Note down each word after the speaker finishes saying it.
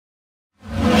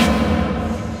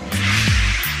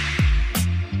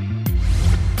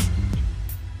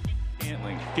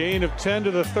Gain of 10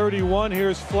 to the 31.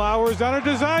 Here's Flowers on a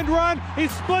designed run. He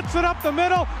splits it up the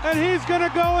middle, and he's going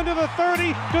to go into the 30,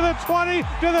 to the 20,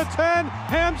 to the 10.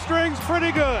 Hamstrings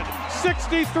pretty good.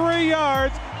 63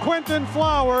 yards. Quentin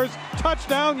Flowers,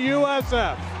 touchdown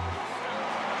USF.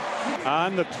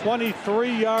 On the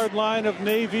 23-yard line of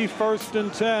Navy, 1st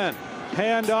and 10.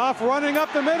 Handoff, running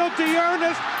up the middle.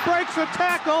 Dearness breaks a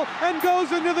tackle and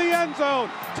goes into the end zone.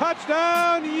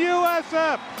 Touchdown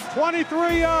USF.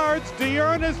 23 yards.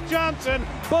 Dearness Johnson.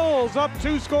 Bulls up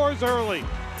 2 scores early.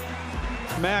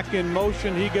 Mack in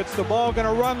motion. He gets the ball. Going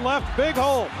to run left. Big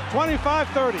hole.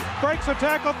 25-30. Breaks a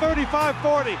tackle.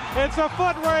 35-40. It's a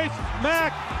foot race.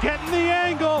 Mack getting the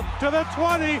angle to the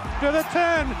 20, to the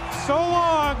 10. So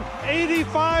long.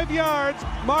 85 yards.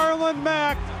 Marlon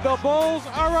Mack. The Bulls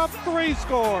are up 3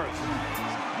 scores.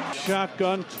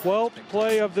 Shotgun, 12th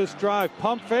play of this drive.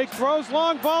 Pump fake, throws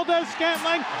long.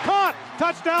 Valdez-Scantling caught.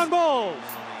 Touchdown Bulls.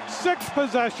 6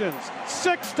 possessions,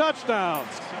 6 touchdowns.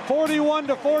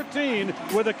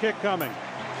 41-14 with a kick coming.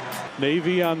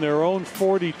 Navy on their own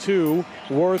 42.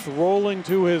 Worth rolling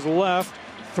to his left.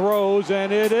 Throws,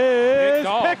 and it is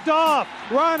picked off.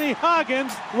 Ronnie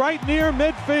Hoggins right near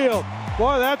midfield.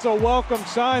 Boy, that's a welcome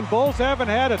sign. Bulls haven't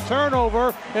had a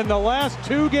turnover in the last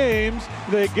 2 games.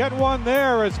 They get one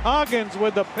there as Hoggins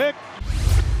with the pick.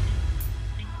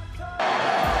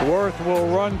 Worth will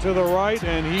run to the right,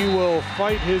 and he will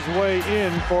fight his way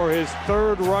in for his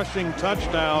 3rd rushing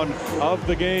touchdown of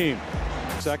the game.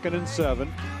 2nd and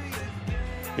 7.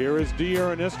 Here is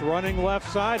Dearness running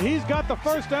left side. He's got the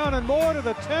first down and more to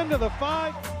the 10 to the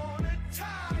 5.